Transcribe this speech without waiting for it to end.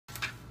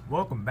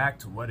Welcome back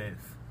to What If.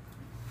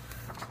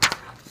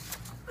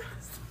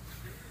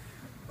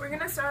 We're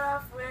gonna start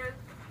off with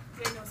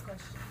Daniel's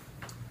question.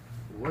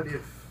 What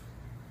if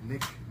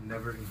Nick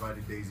never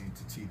invited Daisy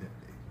to tea that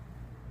day?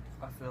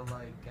 I feel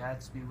like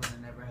Gatsby would have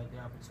never had the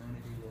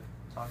opportunity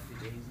to talk to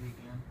Daisy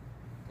again,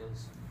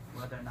 because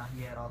whether or not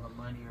he had all the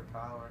money or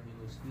power, he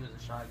was a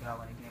shy guy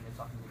when it came to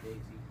talking to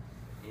Daisy,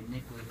 and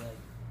Nick was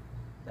like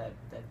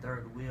that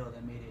third wheel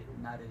that made it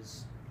not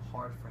as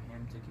hard for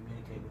him to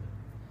communicate with her.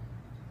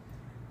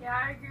 Yeah,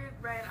 I agree with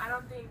Brian. I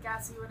don't think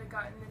Gatsby would have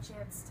gotten the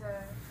chance to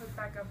hook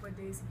back up with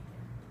Daisy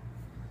again.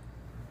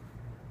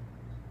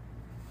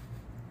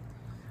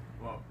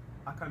 Well,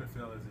 I kind of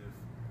feel as if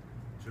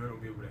Jordan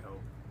will be able to help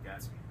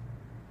Gatsby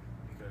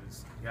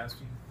because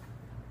Gatsby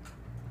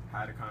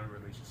had a kind of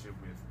relationship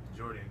with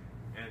Jordan,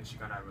 and she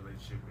kind of had a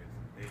relationship with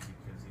Daisy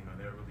because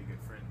they're really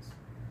good friends.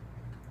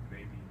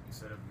 Maybe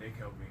instead of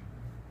Nick helping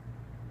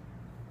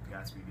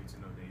Gatsby get to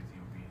know Daisy,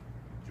 it would be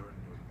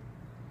Jordan doing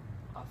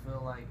it. I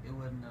feel like it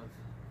wouldn't have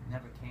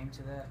never came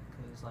to that,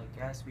 because like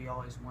Gatsby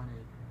always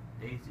wanted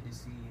Daisy to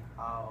see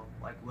how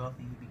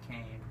wealthy he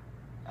became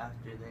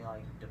after they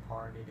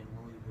departed in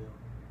Louisville.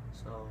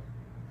 So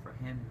for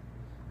him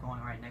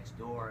going right next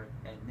door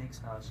at Nick's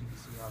house, you can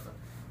see all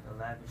the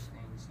lavish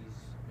things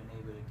he's been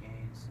able to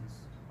gain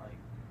since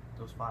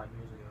those 5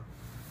 years ago.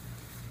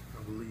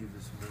 I believe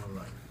it's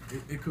more like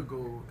it could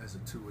go as a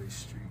two-way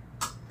street,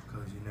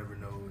 because you never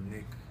know.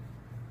 Nick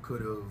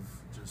could have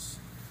just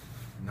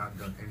not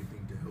done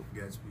anything to help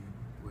Gatsby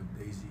with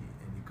Daisy,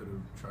 and he could have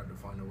tried to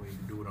find a way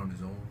to do it on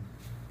his own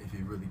if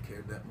he really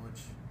cared that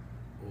much,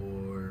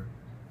 or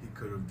he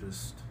could have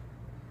just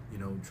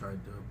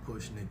tried to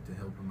push Nick to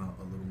help him out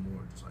a little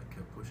more, just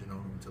kept pushing on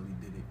him until he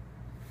did it.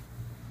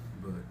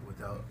 But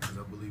because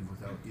I believe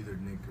without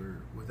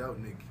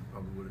Nick, he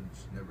probably would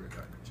have never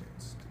gotten a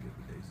chance to get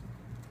with Daisy.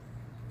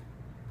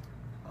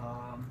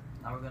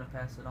 Now we're gonna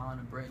pass it on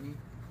to Brittany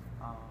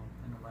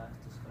in the last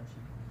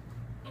discussion.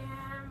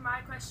 And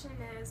my question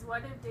is,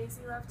 what if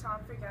Daisy left Tom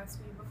for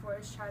Gatsby before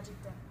his tragic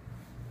death?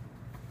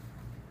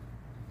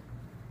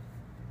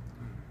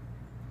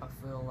 I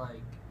feel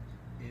like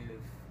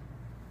if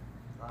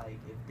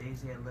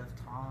Daisy had left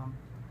Tom,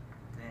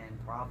 then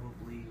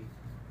probably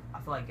I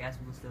feel like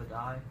Gatsby would still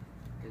die,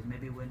 because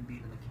maybe it wouldn't be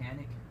the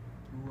mechanic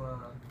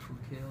who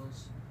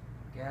kills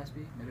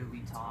Gatsby. Maybe it would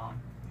be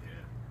Tom.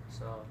 Yeah.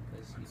 So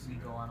because he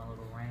go on a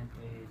little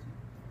rampage, and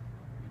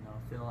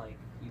feel like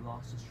he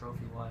lost his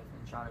trophy wife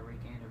and try to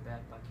regain her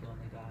back by killing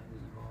the guy who's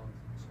involved.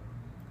 So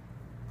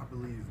I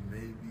believe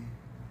maybe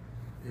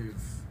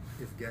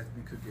if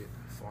Gatsby could get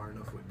far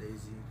enough with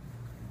Daisy,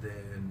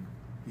 then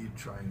he'd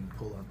try and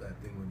pull out that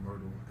thing with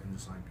Myrtle and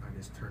just I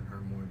guess turn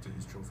her more into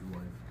his trophy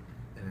wife,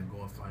 and then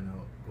go out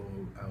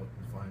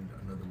and find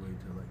another way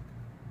to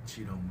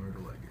cheat on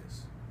Myrtle, I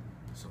guess.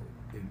 So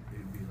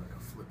it'd be like a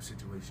flip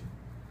situation.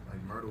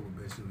 Myrtle would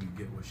basically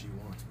get what she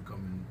wants,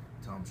 becoming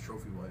Tom's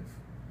trophy wife,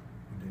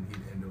 and then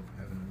he'd end up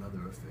having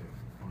another affair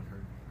on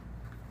her.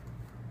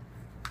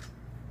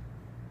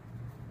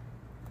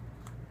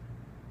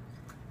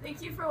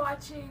 Thank you for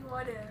watching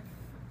What If.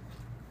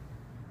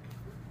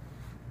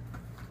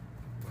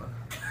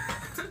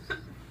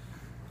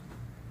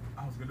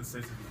 I was gonna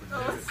say something,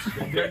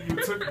 but then you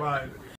took my